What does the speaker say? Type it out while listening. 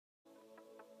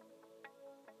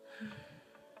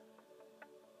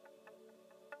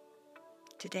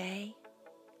Today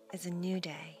is a new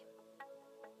day.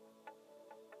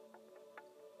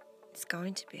 It's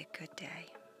going to be a good day.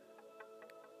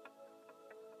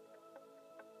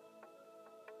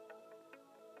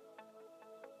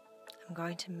 I'm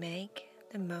going to make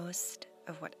the most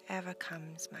of whatever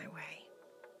comes my way.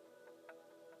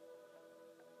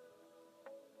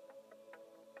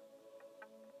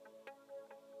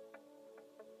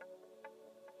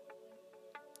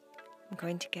 I'm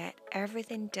going to get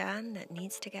everything done that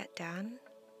needs to get done.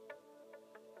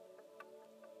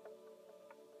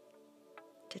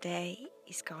 Today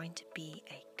is going to be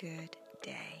a good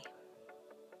day.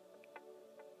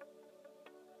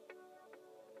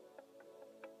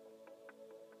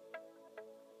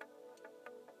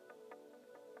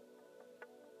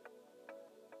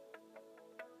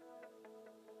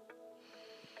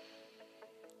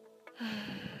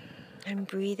 I'm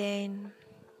breathing.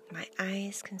 My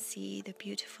eyes can see the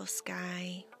beautiful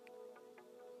sky.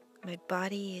 My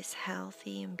body is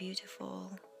healthy and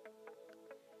beautiful.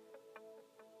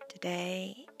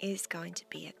 Today is going to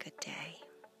be a good day.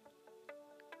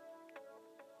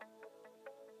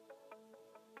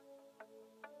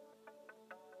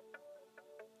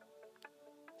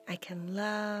 I can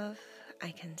love,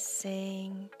 I can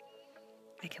sing,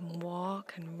 I can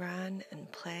walk and run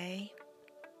and play.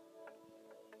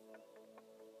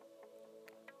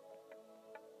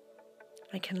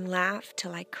 I can laugh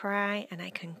till I cry, and I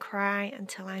can cry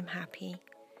until I'm happy,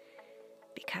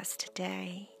 because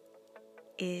today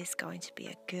is going to be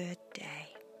a good day.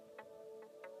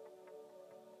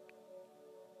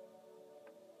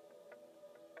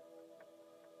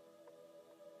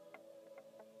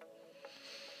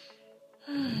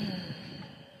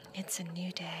 It's a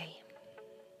new day.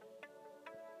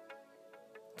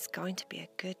 It's going to be a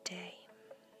good day.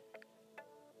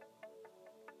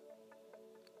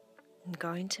 I'm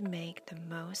going to make the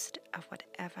most of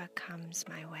whatever comes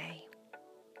my way.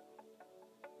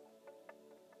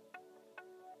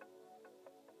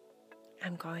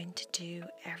 I'm going to do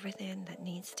everything that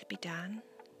needs to be done.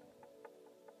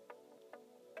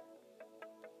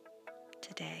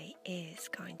 Today is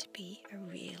going to be a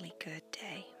really good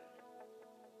day.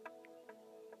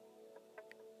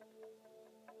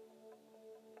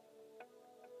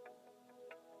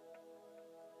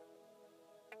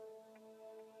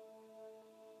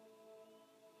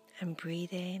 I'm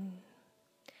breathing.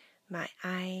 My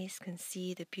eyes can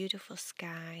see the beautiful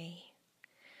sky.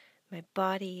 My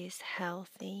body is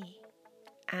healthy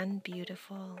and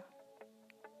beautiful.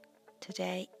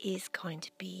 Today is going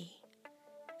to be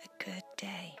a good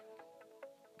day.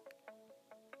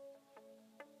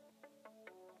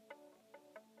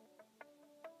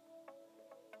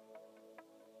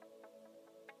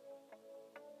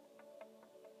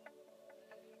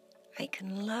 I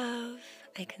can love,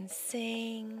 I can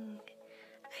sing,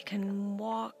 I can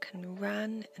walk and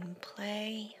run and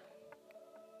play.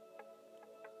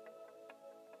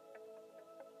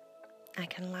 I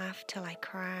can laugh till I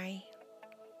cry,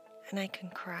 and I can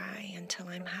cry until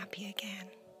I'm happy again.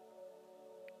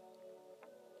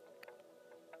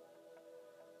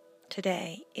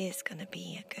 Today is going to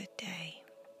be a good day.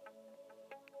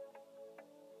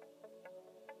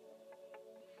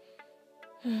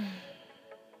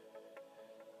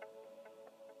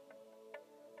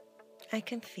 I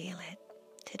can feel it.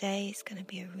 Today is going to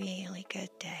be a really good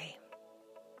day.